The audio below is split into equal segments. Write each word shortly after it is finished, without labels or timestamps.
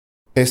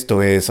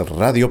Esto es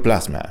Radio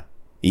Plasma,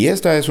 y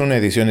esta es una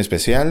edición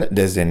especial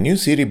desde New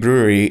City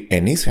Brewery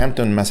en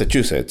Easthampton,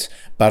 Massachusetts,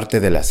 parte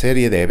de la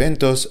serie de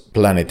eventos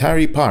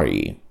Planetary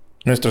Party.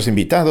 Nuestros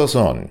invitados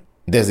son,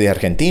 desde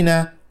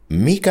Argentina,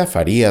 Mica,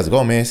 Farias,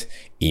 Gómez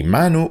y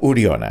Manu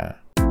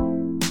Uriona.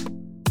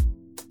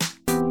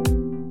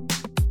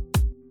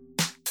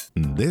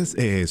 This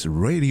is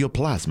Radio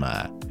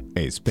Plasma,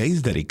 a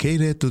space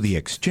dedicated to the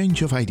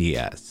exchange of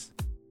ideas,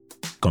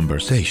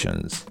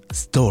 conversations,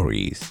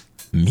 stories,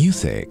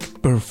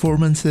 music,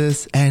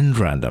 performances, and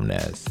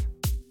randomness.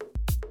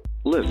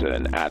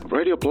 Listen at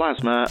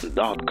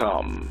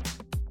radioplasma.com.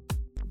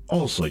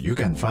 Also, you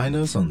can find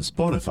us on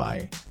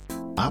Spotify,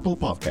 Apple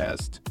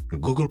Podcast,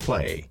 Google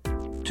Play,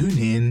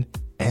 TuneIn,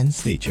 and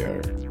Stitcher.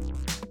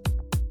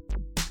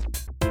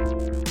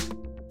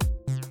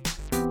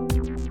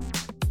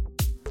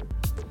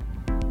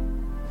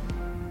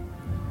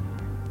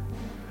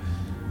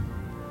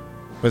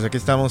 Pues aquí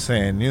estamos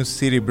en New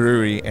City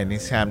Brewery en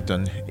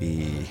Easthampton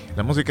y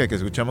la música que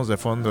escuchamos de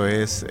fondo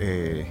es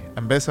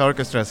Ambessa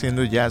Orchestra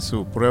haciendo ya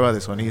su prueba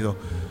de sonido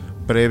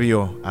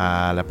previo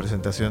a la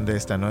presentación de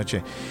esta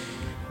noche.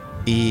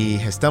 Y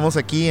estamos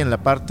aquí en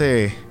la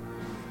parte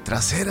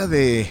trasera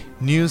de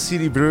New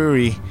City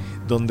Brewery,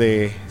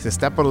 donde se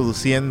está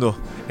produciendo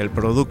el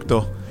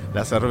producto,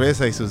 la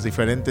cerveza y sus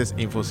diferentes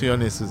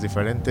infusiones, sus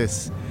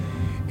diferentes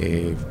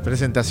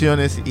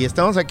presentaciones. Y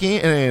estamos aquí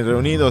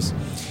reunidos.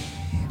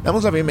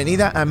 Damos la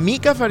bienvenida a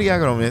Mica Farías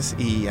Gómez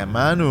y a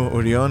Manu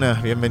Uriona.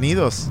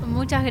 Bienvenidos.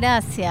 Muchas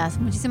gracias,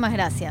 muchísimas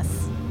gracias.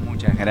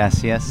 Muchas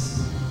gracias.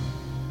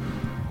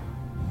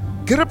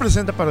 ¿Qué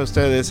representa para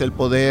ustedes el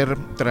poder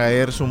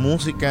traer su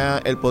música,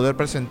 el poder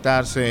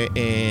presentarse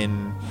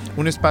en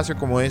un espacio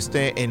como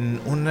este, en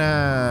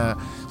una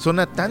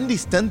zona tan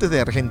distante de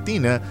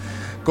Argentina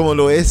como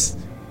lo es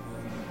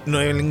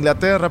Nueva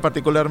Inglaterra,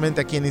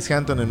 particularmente aquí en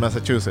Easthampton, en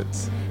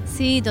Massachusetts?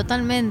 Sí,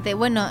 totalmente.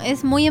 Bueno,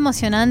 es muy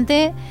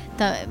emocionante,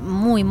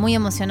 muy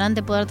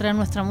emocionante poder traer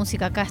nuestra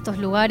música acá a estos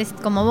lugares,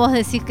 como vos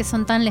decís, que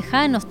son tan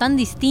lejanos, tan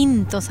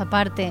distintos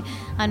aparte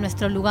a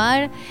nuestro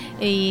lugar.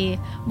 Y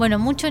bueno, a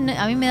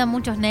mí me da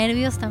muchos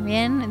nervios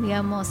también,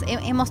 digamos.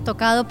 Hemos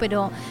tocado,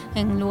 pero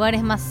en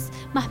lugares más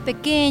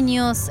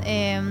pequeños.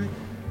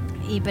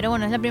 Pero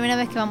bueno, es la primera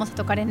vez que vamos a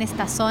tocar en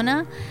esta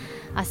zona.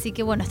 Así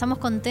que bueno, estamos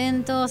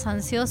contentos,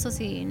 ansiosos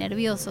y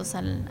nerviosos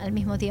al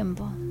mismo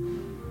tiempo.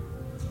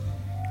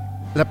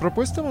 La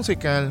propuesta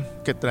musical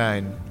que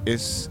traen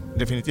es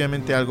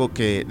definitivamente algo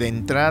que de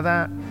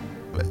entrada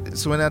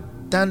suena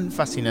tan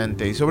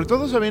fascinante, y sobre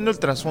todo sabiendo el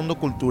trasfondo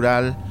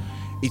cultural,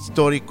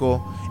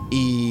 histórico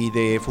y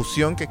de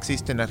fusión que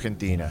existe en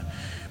Argentina.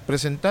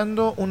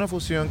 Presentando una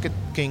fusión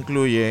que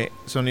incluye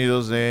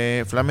sonidos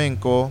de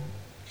flamenco,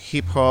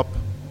 hip hop,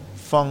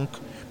 funk,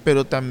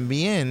 pero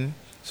también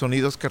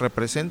sonidos que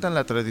representan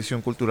la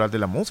tradición cultural de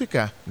la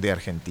música de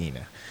Argentina.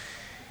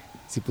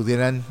 Si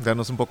pudieran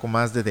darnos un poco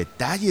más de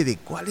detalle de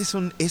cuáles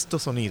son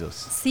estos sonidos.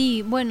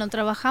 Sí, bueno,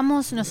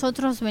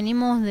 nosotros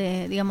venimos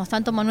de, digamos,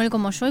 tanto Manuel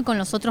como yo y con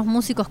los otros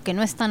músicos que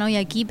no están hoy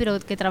aquí, pero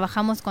que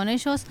trabajamos con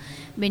ellos,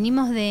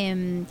 venimos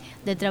de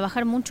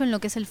trabajar mucho en lo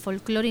que es el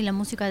folclore y la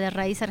música de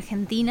raíz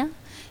argentina,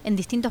 en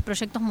distintos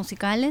proyectos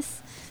musicales.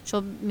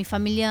 Yo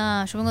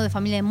vengo de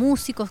familia de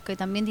músicos que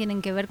también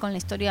tienen que ver con la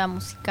historia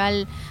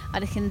musical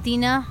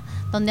argentina,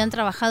 donde han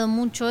trabajado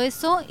mucho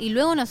eso, y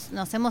luego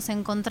nos hemos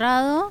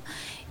encontrado.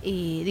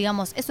 Y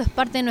digamos, eso es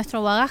parte de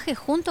nuestro bagaje,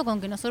 junto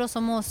con que nosotros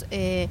somos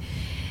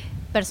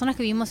personas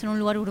que vivimos en un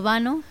lugar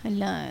urbano, en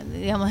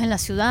la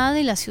ciudad.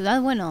 Y la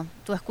ciudad, bueno,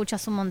 tú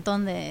escuchas un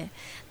montón de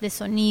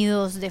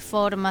sonidos, de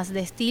formas,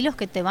 de estilos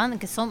que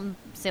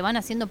se van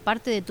haciendo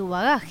parte de tu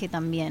bagaje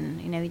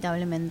también,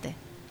 inevitablemente.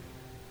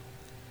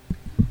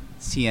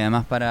 Sí,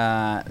 además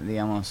para,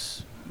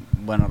 digamos,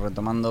 bueno,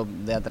 retomando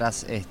de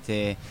atrás,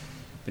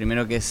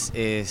 primero que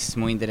es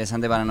muy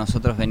interesante para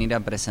nosotros venir a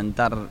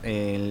presentar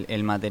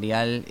el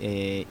material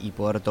y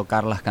poder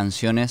tocar las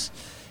canciones,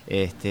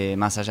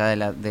 más allá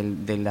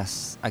de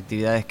las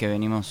actividades que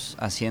venimos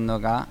haciendo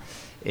acá,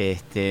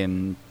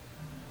 en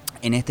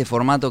este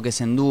formato que es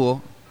en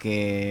dúo,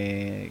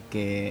 que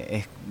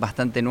es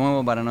bastante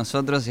nuevo para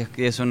nosotros, y es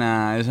que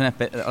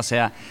o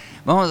sea,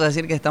 vamos a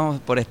decir que estamos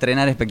por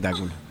estrenar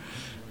espectáculo.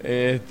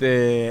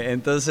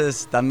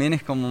 Entonces también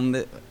es como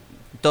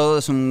todo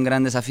es un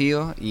gran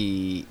desafío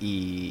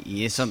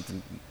y eso,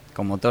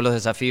 como todos los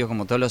desafíos,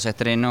 como todos los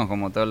estrenos,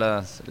 como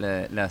todas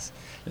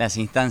las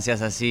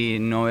instancias así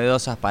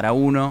novedosas para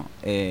uno,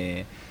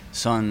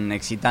 son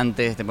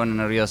excitantes, te ponen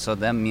nervioso,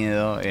 te dan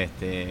miedo.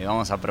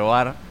 Vamos a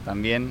probar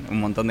también un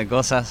montón de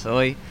cosas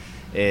hoy,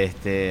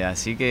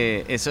 así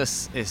que eso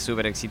es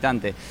súper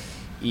excitante.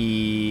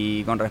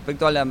 Y con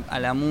respecto a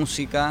la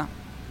música,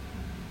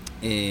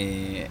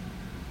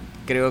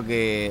 creo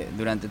que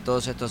durante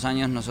todos estos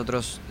años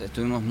nosotros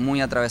estuvimos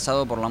muy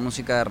atravesados por la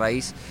música de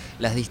raíz.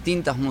 Las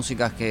distintas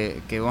músicas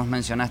que vos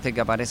mencionaste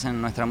que aparecen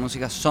en nuestra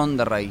música son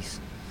de raíz.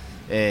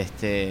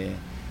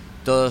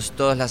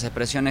 todas las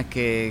expresiones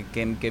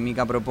que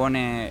Mica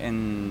propone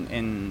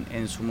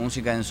en su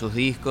música, en sus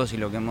discos, y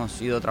lo que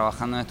hemos ido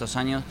trabajando en estos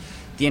años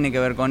tiene que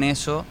ver con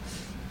eso.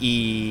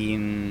 Y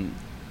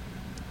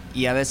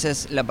a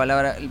veces la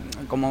palabra,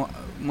 como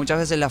muchas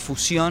veces la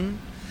fusión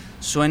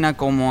suena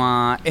como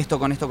a esto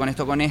con esto con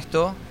esto con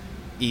esto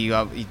y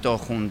todo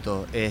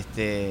junto.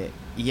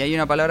 Y hay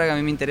una palabra que a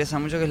mí me interesa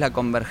mucho, que es la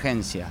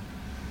convergencia.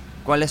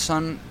 ¿Cuáles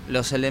son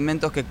los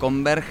elementos que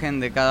convergen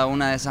de cada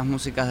una de esas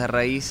músicas de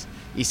raíz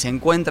y se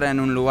encuentran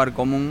en un lugar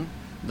común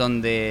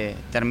donde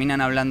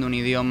terminan hablando un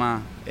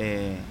idioma,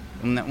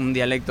 un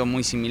dialecto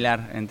muy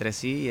similar entre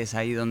sí, y es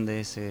ahí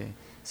donde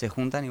se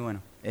juntan? Y bueno,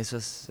 eso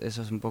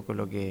es un poco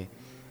lo que,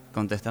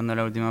 contestando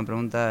la última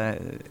pregunta,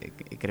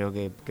 creo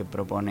que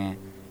propone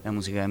la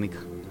música de Mica.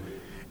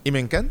 Y me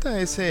encanta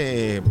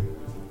ese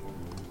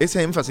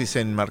énfasis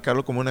en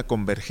marcarlo como una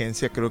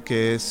convergencia. Creo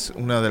que es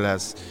una de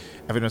las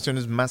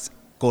afirmaciones más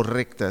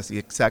correctas y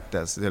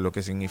exactas de lo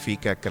que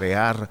significa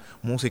crear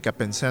música,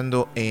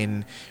 pensando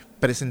en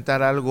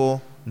presentar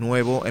algo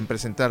nuevo, en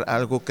presentar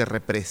algo que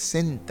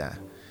representa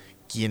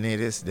quién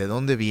eres, de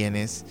dónde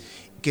vienes,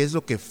 qué es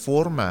lo que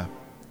forma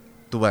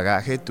tu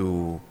bagaje,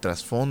 tu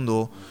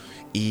trasfondo,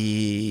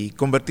 y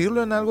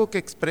convertirlo en algo que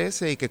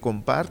exprese y que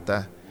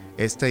comparta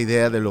esta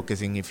idea de lo que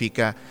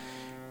significa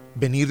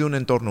venir de un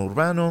entorno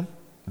urbano,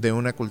 de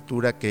una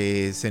cultura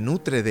que se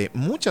nutre de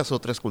muchas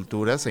otras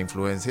culturas e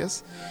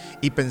influencias,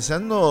 y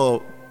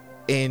pensando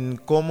en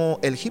cómo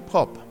el hip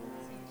hop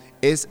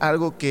es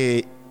algo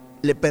que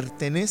le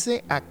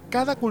pertenece a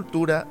cada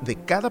cultura de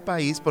cada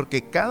país,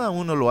 porque cada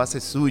uno lo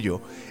hace suyo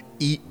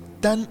y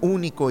tan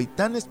único y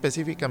tan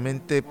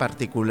específicamente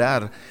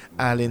particular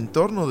al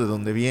entorno de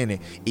donde viene.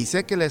 Y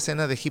sé que la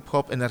escena de hip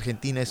hop en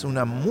Argentina es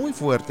una muy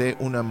fuerte,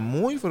 una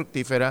muy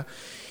fructífera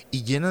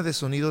y llena de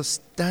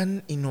sonidos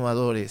tan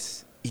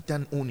innovadores y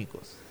tan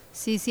únicos.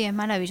 Sí, es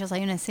maravilloso.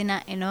 Hay una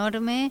escena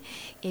enorme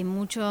y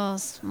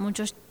muchos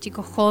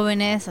chicos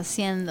jóvenes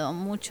haciendo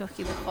mucho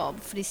hip hop,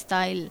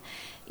 freestyle,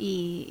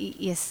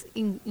 y es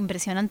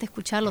impresionante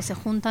escucharlos. Se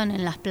juntan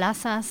en las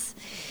plazas,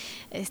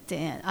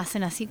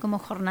 hacen así como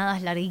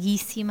jornadas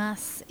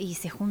larguísimas y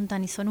se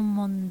juntan y son un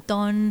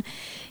montón,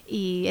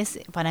 y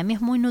para mí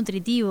es muy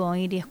nutritivo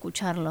ir y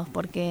escucharlos,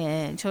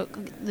 porque yo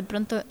de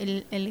pronto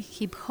el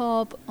hip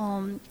hop,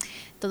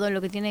 todo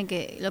lo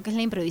que lo que es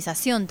la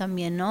improvisación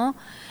también, ¿no?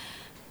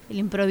 El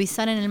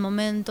improvisar en el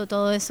momento,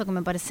 todo eso que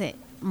me parece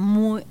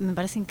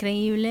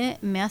increíble,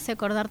 me hace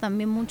acordar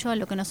también mucho a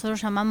lo que nosotros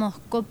llamamos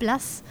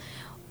coplas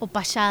o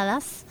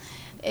payadas,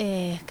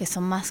 que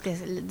son más que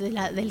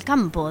del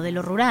campo, de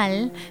lo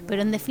rural,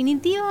 pero en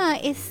definitiva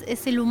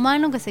es el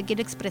humano que se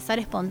quiere expresar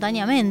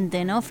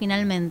espontáneamente, ¿no?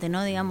 Finalmente,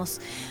 ¿no?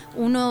 Digamos,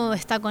 uno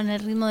está con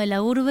el ritmo de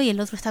la urbe y el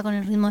otro está con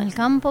el ritmo del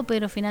campo,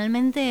 pero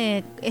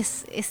finalmente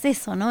es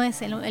eso, ¿no?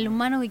 Es el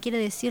humano que quiere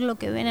decir lo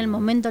que ve en el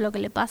momento, lo que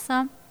le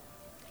pasa,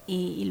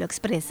 y lo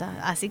expresa.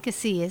 Así que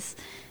sí, es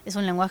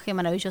un lenguaje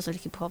maravilloso el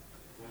hip hop.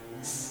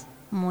 Es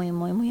muy,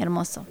 muy, muy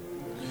hermoso.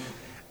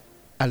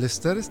 Al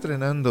estar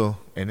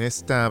estrenando en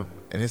esta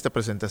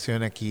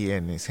presentación aquí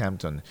en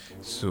Easthampton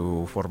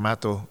su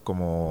formato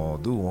como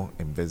dúo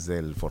en vez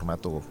del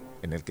formato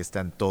en el que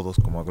están todos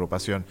como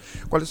agrupación,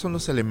 ¿cuáles son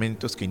los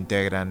elementos que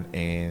integran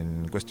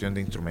en cuestión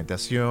de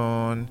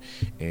instrumentación,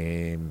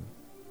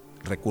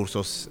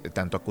 recursos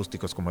tanto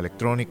acústicos como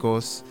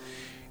electrónicos?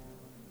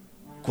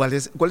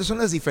 ¿Cuáles son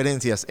las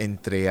diferencias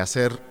entre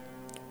hacer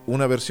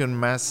una versión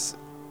más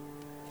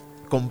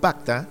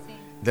compacta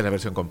de la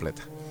versión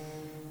completa?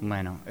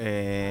 Bueno,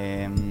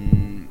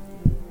 en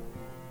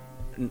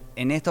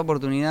esta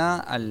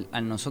oportunidad, al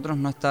nosotros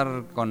no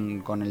estar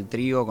con el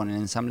trío, con el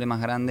ensamble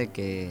más grande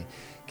que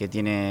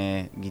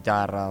tiene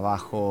guitarra,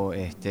 bajo,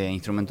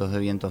 instrumentos de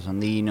vientos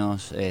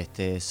andinos,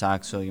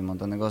 saxo y un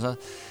montón de cosas,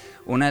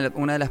 una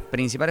de las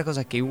principales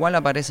cosas que igual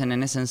aparecen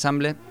en ese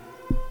ensamble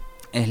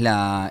es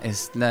la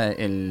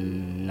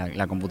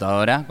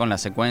computadora con la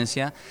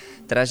secuencia,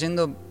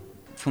 trayendo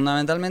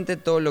fundamentalmente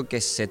todo lo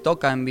que se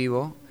toca en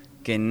vivo,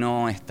 que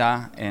no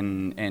está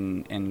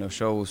en los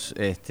shows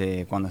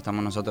cuando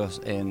estamos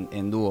nosotros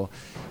en dúo,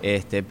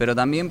 pero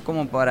también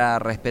como para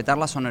respetar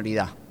la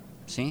sonoridad,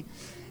 ¿sí?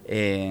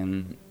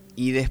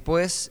 Y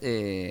después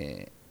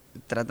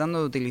tratando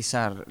de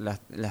utilizar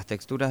las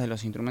texturas de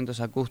los instrumentos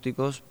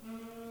acústicos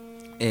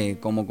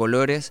como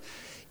colores,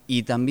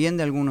 y también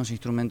de algunos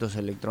instrumentos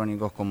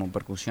electrónicos como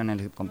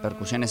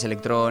percusiones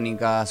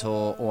electrónicas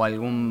o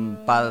algún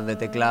pad de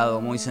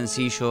teclado muy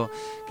sencillo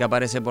que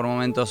aparece por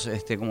momentos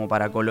como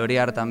para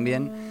colorear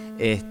también.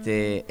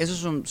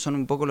 Esos son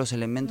un poco los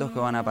elementos que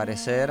van a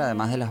aparecer,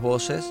 además de las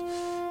voces,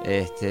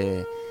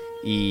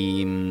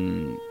 y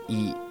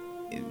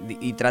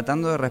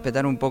tratando de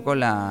respetar un poco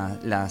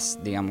las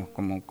digamos,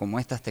 como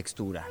estas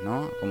texturas,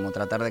 ¿no? Como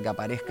tratar de que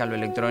aparezca lo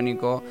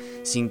electrónico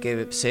sin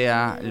que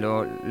sea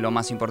lo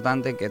más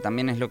importante, que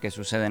también es lo que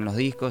sucede en los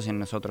discos y en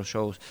los otros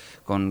shows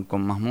con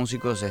más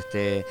músicos.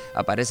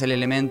 Aparece el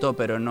elemento,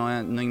 pero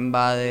no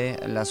invade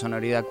la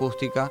sonoridad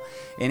acústica.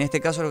 En este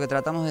caso lo que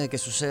tratamos es de que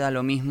suceda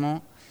lo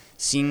mismo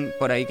sin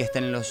por ahí que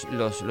estén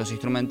los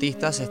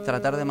instrumentistas, es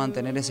tratar de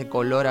mantener ese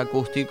color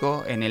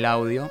acústico en el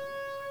audio.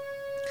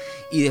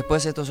 Y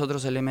después estos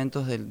otros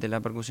elementos de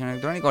la percusión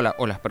electrónica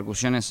o las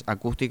percusiones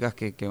acústicas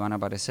que van a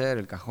aparecer,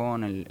 el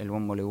cajón, el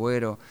bombo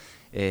legüero,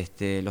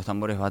 los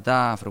tambores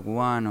batá,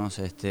 afrocubanos,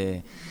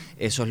 eso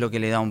es lo que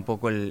le da un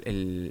poco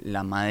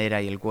la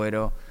madera y el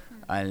cuero,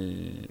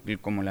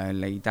 como la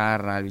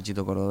guitarra, el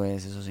bichito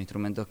cordobés, esos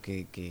instrumentos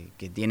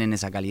que tienen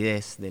esa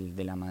calidez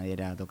de la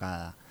madera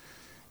tocada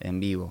en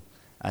vivo.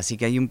 Así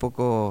que ahí un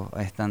poco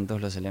están todos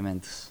los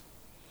elementos.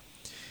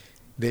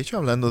 De hecho,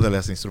 hablando de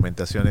las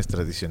instrumentaciones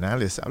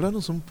tradicionales,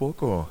 háblanos un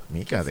poco,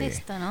 Mica, de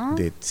esto, ¿no?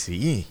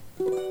 Sí.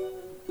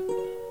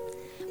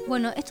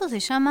 Bueno, esto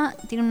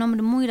tiene un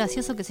nombre muy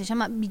gracioso que se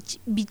llama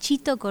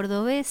bichito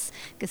cordobés,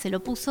 que se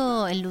lo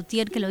puso el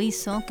luthier que lo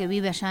hizo, que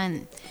vive allá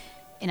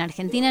en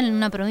Argentina, en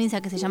una provincia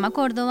que se llama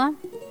Córdoba.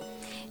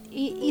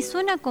 Y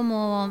suena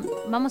como,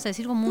 vamos a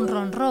decir, como un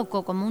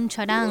ronroco, como un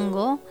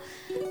charango.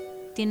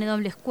 Tiene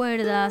dobles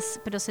cuerdas,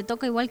 pero se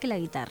toca igual que la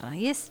guitarra.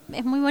 Y es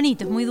muy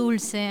bonito, es muy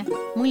dulce,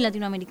 muy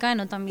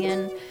latinoamericano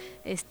también.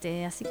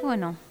 Así que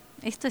bueno,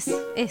 esto es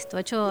esto.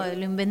 De hecho,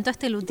 lo inventó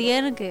este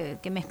luthier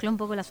que mezcló un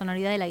poco la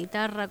sonoridad de la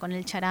guitarra con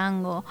el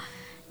charango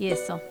y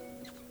eso.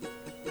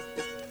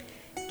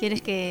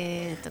 ¿Quieres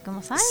que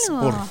toquemos algo?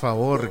 Por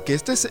favor, que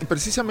esta es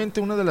precisamente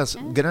una de las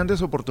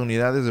grandes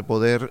oportunidades de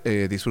poder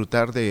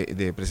disfrutar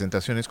de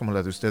presentaciones como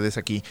las de ustedes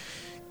aquí.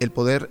 El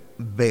poder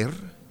ver,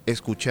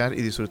 escuchar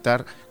y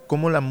disfrutar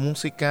cómo la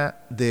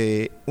música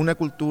de una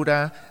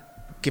cultura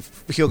que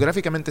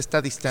geográficamente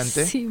está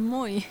distante, sí,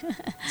 muy,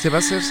 se va a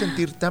hacer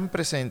sentir tan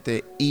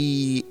presente,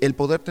 y el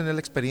poder tener la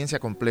experiencia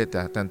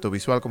completa, tanto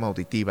visual como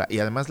auditiva, y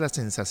además la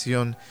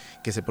sensación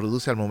que se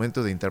produce al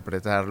momento de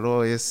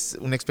interpretarlo, es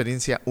una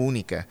experiencia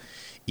única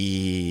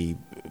y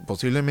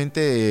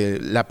posiblemente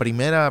la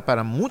primera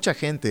para mucha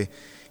gente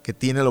que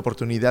tiene la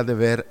oportunidad de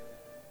ver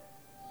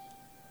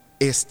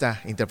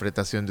esta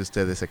interpretación de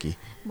ustedes aquí.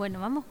 Bueno,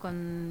 vamos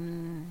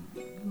con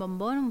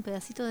bombón, un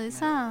pedacito de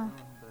esa.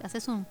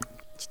 Haces un...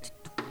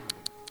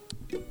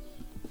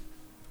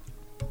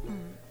 1,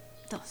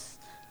 2,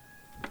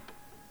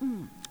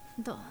 1,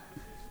 2,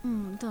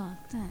 1, 2,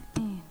 3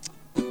 y...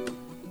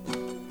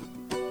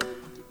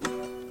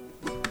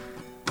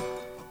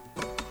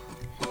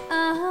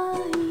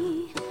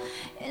 Ay,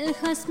 el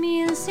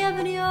jazmín se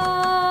abrió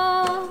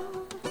a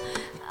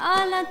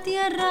la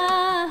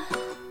tierra.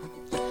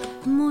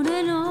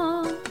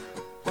 Moreno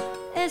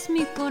es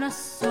mi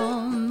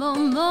corazón,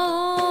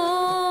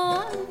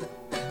 bombón,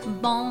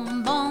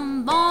 bom,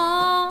 bom,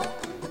 bom.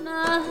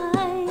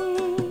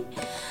 Ay,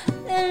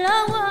 del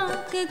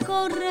agua que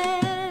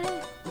corre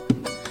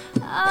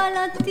a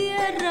la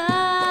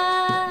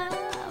tierra.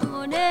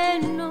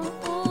 Moreno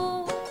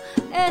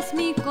es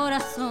mi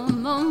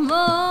corazón,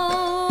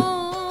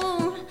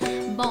 bombón,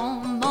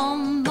 bom,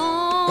 bom,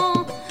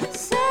 bom.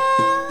 Sangra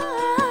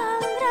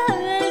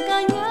el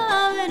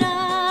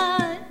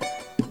cañaveral.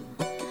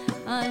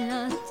 A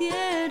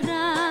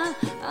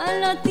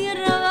la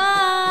tierra va.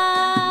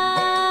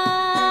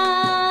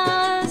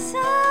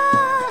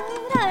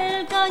 Sangra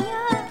el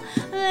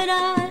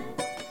cañaveral.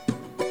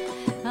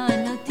 A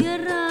la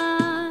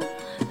tierra,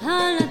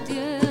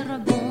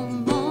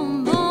 bom,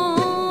 bom,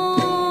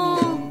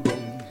 bom.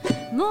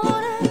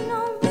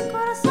 Moreno mi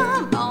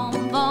corazón, bom,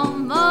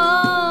 bom,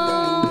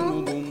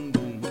 bom.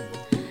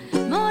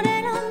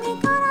 Moreno mi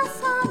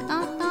corazón,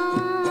 tan,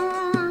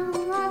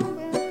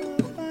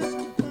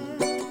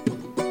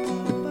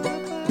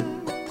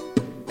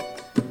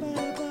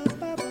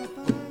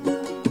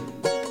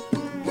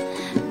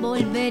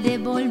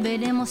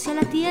 Volveremos y a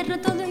la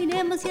tierra todo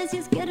iremos, y así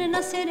es que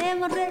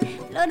renaceremos,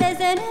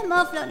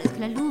 floreceremos, flores que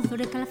la luz,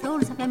 florezca la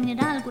flor, saca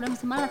mineral, curamos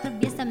su mal,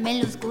 atraviésame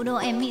en lo oscuro,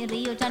 en mi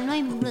río ya no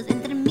hay muros,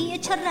 entre mi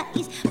hecha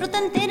raíz, brota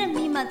entera en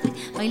mi matriz,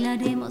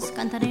 bailaremos,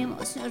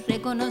 cantaremos, nos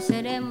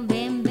reconoceremos,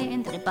 ven,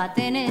 ven,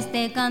 trépate en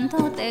este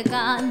canto, te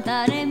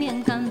cantaré mi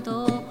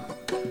encanto.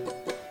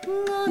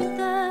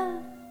 Gota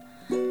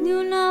de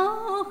una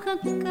hoja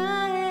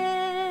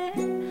cae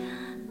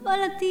a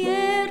la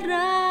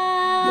tierra.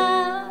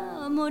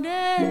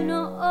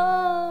 Moreno,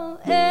 oh,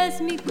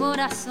 es mi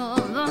corazón,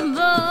 bom,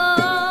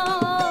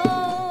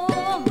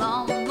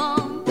 bom,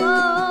 bom,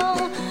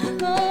 bom.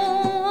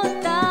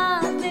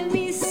 Gota de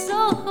mis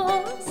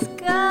ojos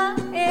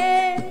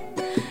cae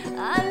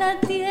a la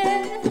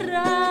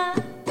tierra.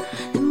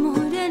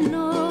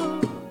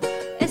 Moreno,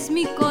 es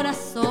mi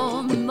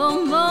corazón,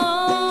 bom, bom.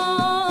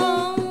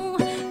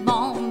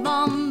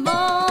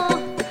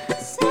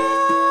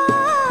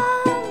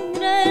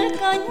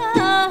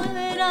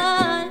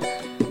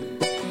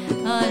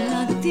 A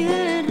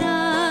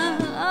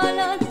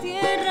la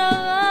tierra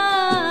va.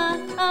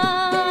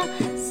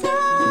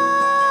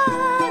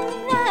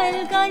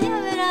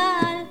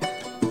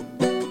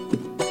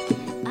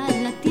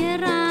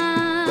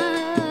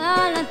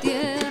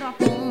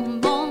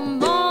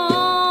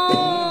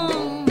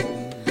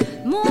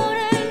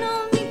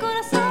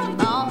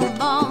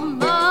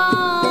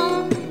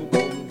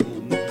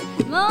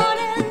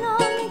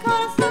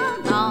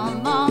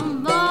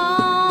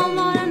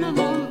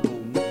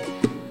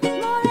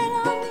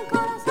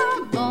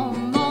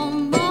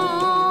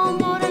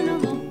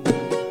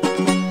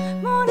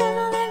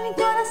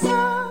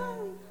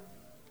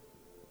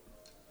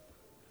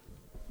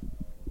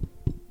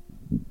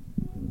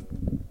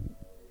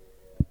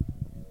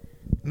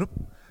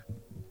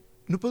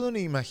 No puedo ni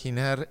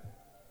imaginar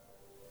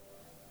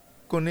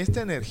con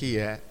esta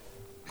energía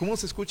cómo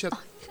se escucha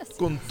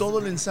con todo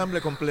el ensamble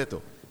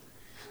completo.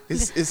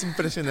 Es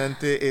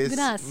impresionante,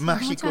 es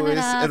mágico, es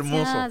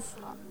hermoso.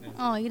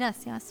 Ay,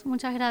 gracias,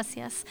 muchas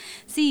gracias.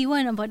 Sí,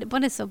 bueno,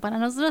 por eso, para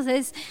nosotros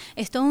es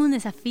todo un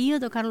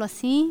desafío tocarlo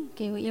así,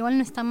 que igual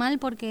no está mal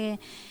porque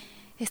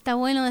está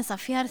bueno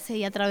desafiarse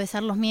y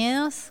atravesar los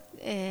miedos,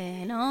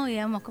 ¿no?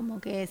 Digamos,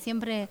 como que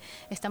siempre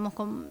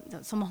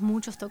somos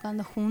muchos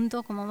tocando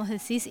juntos, como vos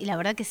decís, y la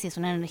verdad que sí, es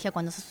una energía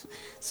cuando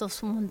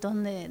sos un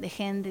montón de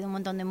gente, un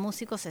montón de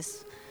músicos,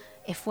 es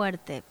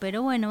fuerte,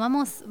 pero bueno,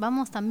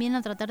 vamos también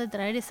a tratar de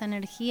traer esa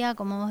energía,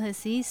 como vos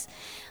decís,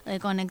 de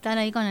conectar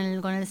ahí con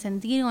el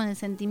sentir, con el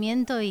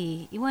sentimiento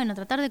y bueno,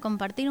 tratar de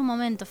compartir un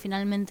momento,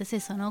 finalmente es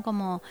eso, ¿no?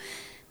 Como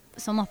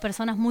somos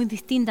personas muy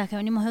distintas que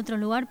venimos de otro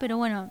lugar, pero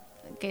bueno,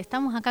 que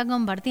estamos acá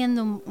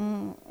compartiendo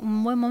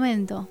un buen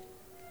momento.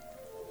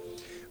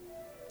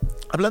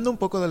 Hablando un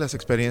poco de las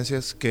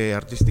experiencias que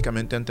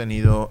artísticamente han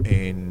tenido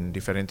en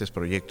diferentes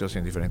proyectos y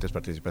en diferentes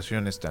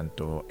participaciones,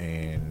 tanto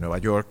en Nueva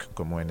York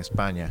como en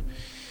España,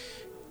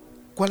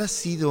 ¿cuál ha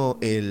sido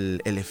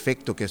el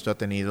efecto que esto ha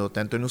tenido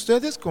tanto en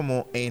ustedes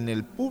como en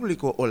el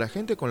público o la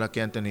gente con la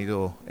que han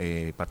tenido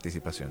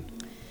participación?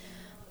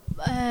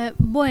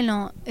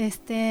 Bueno,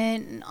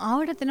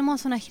 ahora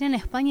tenemos una gira en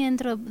España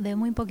dentro de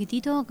muy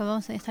poquitito, que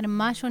vamos a estar en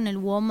mayo en el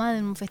WOMA,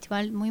 en un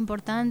festival muy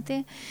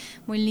importante,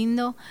 muy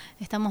lindo,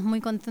 estamos muy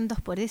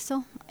contentos por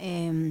eso.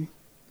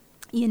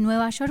 Y en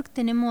Nueva York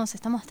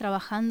estamos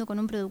trabajando con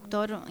un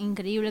productor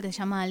increíble que se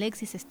llama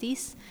Alexis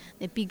Stiss,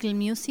 de Pickle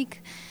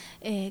Music,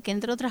 que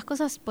entre otras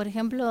cosas, por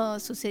ejemplo,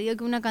 sucedió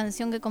que una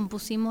canción que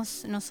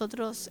compusimos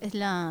nosotros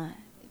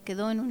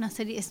quedó en una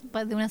serie,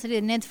 de una serie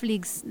de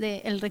Netflix de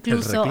El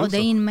Recluso o The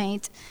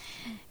Inmate.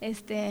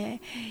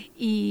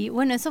 Y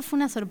bueno, eso fue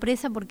una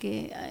sorpresa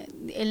porque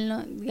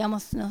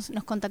nos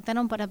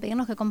contactaron para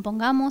pedirnos que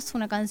compongamos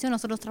una canción.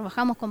 Nosotros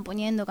trabajamos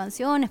componiendo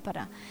canciones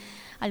para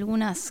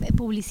algunas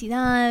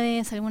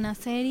publicidades, algunas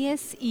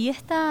series, y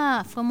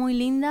esta fue muy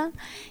linda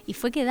y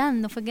fue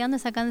quedando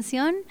esa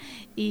canción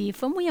y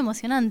fue muy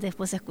emocionante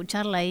después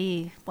escucharla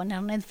ahí,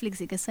 poner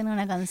Netflix y que suene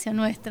una canción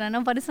nuestra,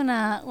 ¿no? Parece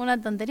una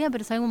tontería,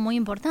 pero es algo muy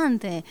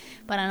importante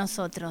para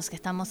nosotros, que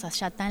estamos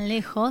allá tan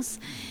lejos.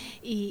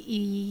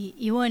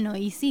 Y bueno,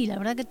 y sí, la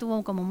verdad que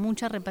tuvo como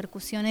mucha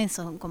repercusión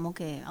eso, como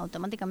que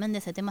automáticamente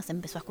ese tema se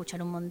empezó a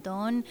escuchar un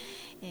montón,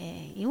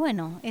 y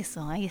bueno,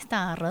 eso, ahí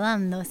está,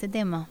 rodando ese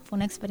tema.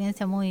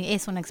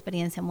 Es una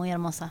experiencia muy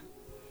hermosa.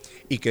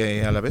 Y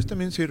que a la vez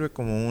también sirve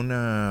como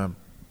una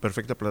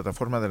perfecta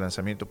plataforma de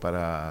lanzamiento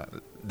para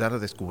dar a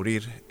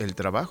descubrir el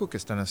trabajo que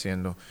están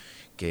haciendo,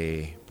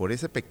 que por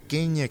esa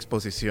pequeña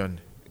exposición,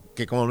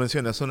 que como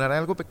mencionas, sonará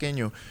algo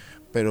pequeño,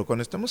 pero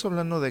cuando estamos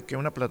hablando de que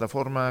una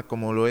plataforma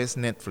como lo es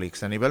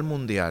Netflix a nivel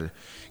mundial,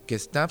 que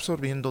está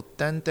absorbiendo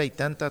tanta y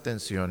tanta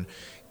atención,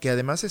 que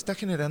además está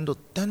generando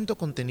tanto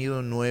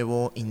contenido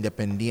nuevo,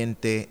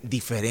 independiente,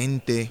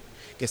 diferente,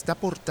 que está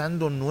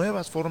aportando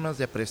nuevas formas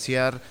de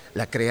apreciar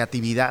la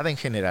creatividad en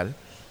general,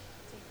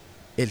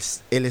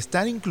 el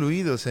estar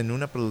incluidos en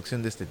una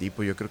producción de este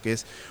tipo, yo creo que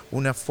es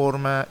una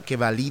forma que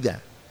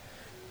valida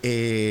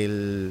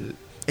el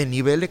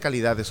nivel de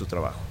calidad de su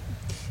trabajo.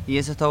 Y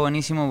eso está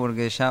buenísimo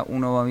porque ya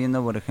uno va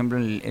viendo, por ejemplo,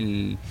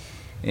 desde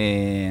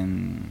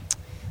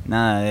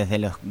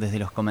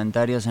los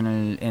comentarios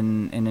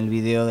en el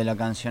video de la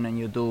canción en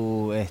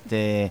YouTube,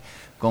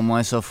 cómo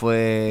eso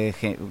fue,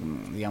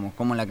 digamos,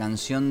 cómo la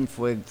canción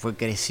fue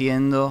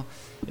creciendo,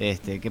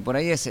 que por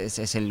ahí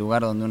es el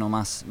lugar donde uno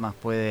más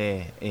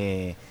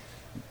puede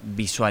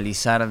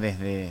visualizar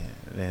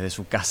desde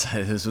su casa,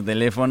 desde su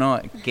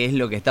teléfono, qué es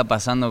lo que está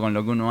pasando con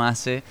lo que uno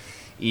hace.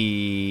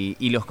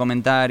 Y los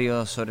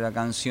comentarios sobre la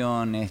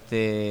canción,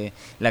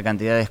 la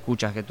cantidad de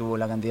escuchas que tuvo,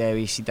 la cantidad de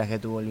visitas que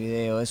tuvo el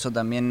video, eso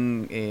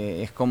también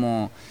es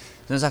como...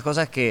 Son esas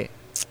cosas que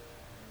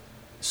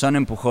son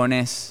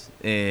empujones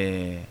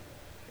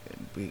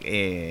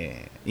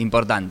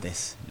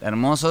importantes,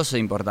 hermosos e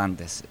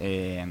importantes.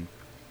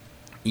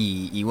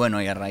 Y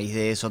bueno, y a raíz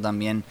de eso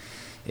también...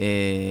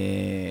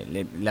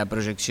 la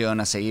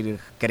proyección a seguir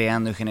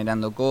creando y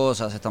generando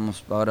cosas.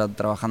 Estamos ahora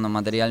trabajando en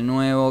material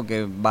nuevo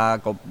que va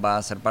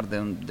a ser parte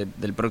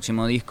del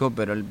próximo disco,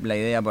 pero la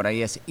idea por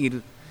ahí es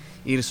ir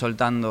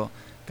soltando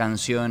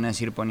canciones,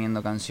 ir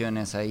poniendo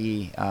canciones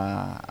ahí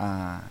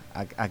a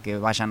que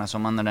vayan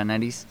asomando la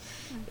nariz.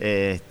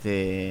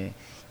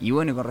 Y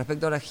bueno, y con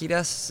respecto a las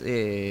giras,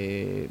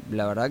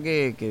 la verdad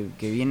que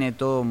viene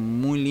todo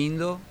muy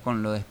lindo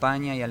con lo de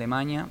España y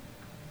Alemania,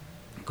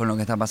 con lo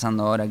que está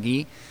pasando ahora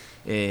aquí.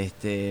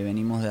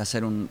 Venimos de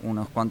hacer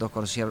unos cuantos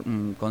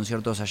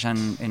conciertos allá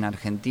en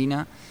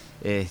Argentina,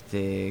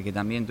 que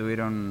también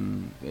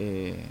tuvieron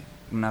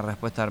una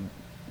respuesta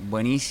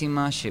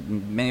buenísima.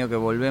 Medio que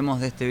volvemos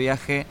de este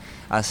viaje,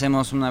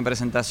 hacemos una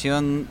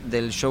presentación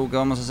del show que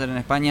vamos a hacer en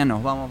España,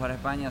 nos vamos para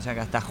España, o sea que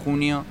hasta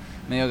junio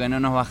medio que no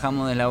nos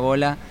bajamos de la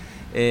bola,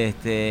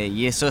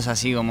 y eso es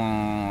así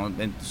como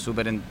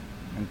súper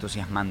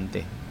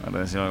entusiasmante, por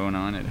decirlo de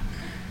alguna manera.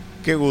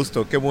 Qué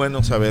gusto, qué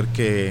bueno saber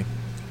que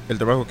el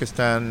trabajo que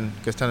están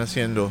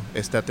haciendo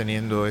está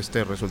teniendo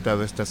este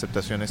resultado, esta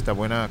aceptación, esta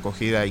buena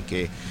acogida y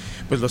que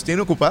pues los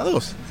tiene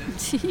ocupados.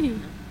 Sí.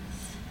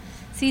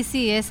 Sí,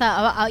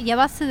 y a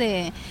base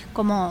de,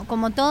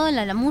 como todo,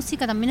 la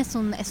música también es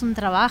un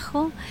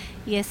trabajo,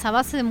 y es a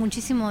base de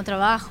muchísimo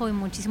trabajo y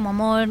muchísimo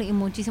amor y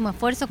muchísimo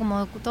esfuerzo,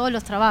 como todos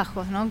los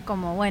trabajos, ¿no?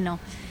 Como bueno,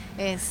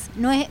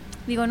 no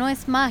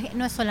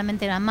es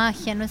solamente la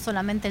magia, no es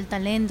solamente el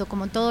talento,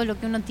 como todo lo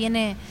que uno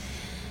tiene,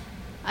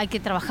 hay que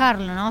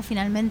trabajarlo, ¿no?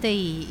 Finalmente,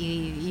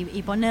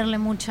 y ponerle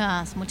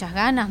muchas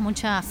ganas,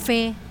 mucha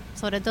fe,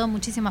 sobre todo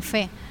muchísima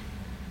fe.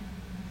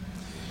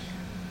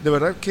 De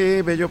verdad,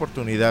 qué bella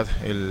oportunidad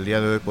el día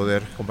de hoy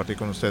poder compartir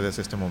con ustedes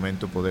este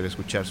momento, poder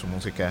escuchar su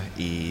música,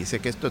 y sé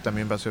que esto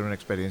también va a ser una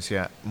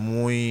experiencia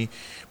muy,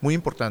 muy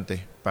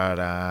importante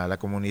para la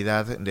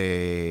comunidad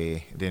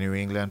de New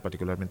England,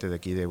 particularmente de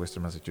aquí de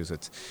Western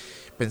Massachusetts.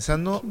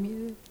 Pensando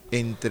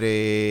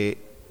entre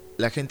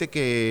la gente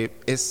que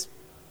es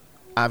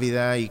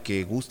ávida y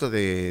que gusta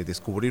de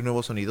descubrir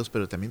nuevos sonidos,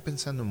 pero también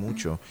pensando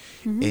mucho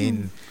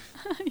en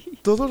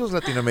todos los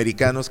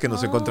latinoamericanos que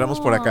nos encontramos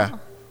por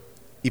acá.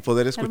 Y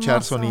poder escuchar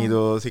Hermoso.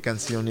 Sonidos y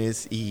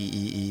canciones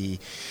y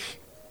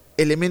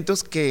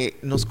elementos que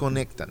nos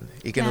conectan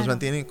y que nos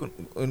mantienen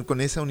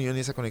con esa unión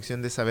y esa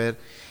conexión de saber,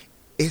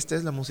 esta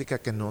es la música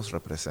que nos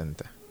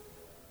representa.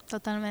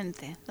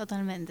 Totalmente.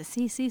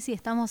 Sí,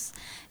 estamos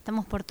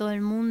por todo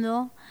el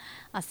mundo,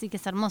 así que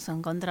es hermoso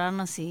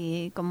encontrarnos,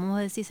 y como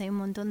vos decís, hay un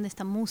montón de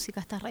esta música,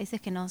 estas raíces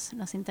que nos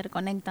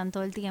interconectan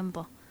todo el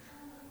tiempo.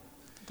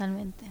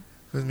 Totalmente.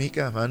 Pues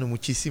Mica, Manu,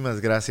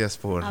 muchísimas gracias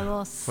por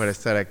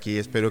estar aquí.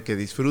 Espero que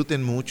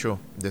disfruten mucho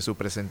de su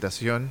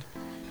presentación.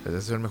 Les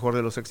deseo el mejor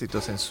de los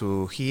éxitos en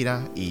su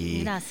gira.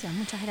 Y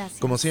muchas gracias.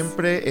 Como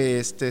siempre,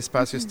 este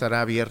espacio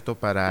estará abierto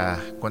para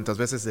cuantas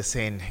veces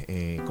deseen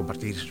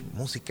compartir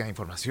música,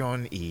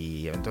 información,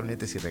 y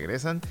eventualmente, si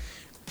regresan,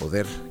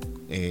 poder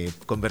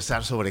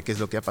conversar sobre qué es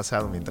lo que ha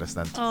pasado mientras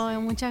tanto.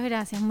 Muchas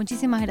gracias,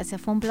 muchísimas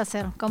gracias. Fue un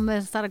placer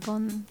conversar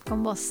con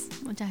vos.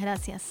 Muchas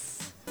gracias.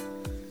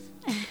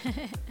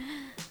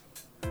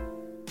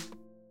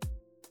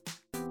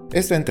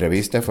 Esta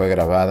entrevista fue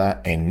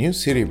grabada en New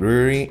City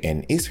Brewery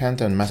en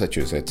Easthampton,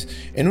 Massachusetts,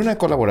 en una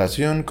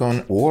colaboración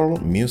con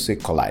World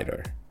Music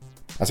Collider.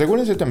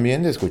 Asegúrense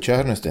también de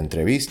escuchar nuestra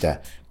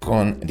entrevista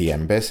con The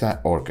Ambessa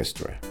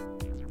Orchestra.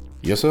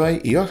 Yo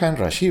soy Johan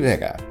Rashi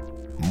Vega.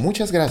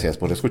 Muchas gracias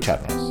por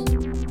escucharnos.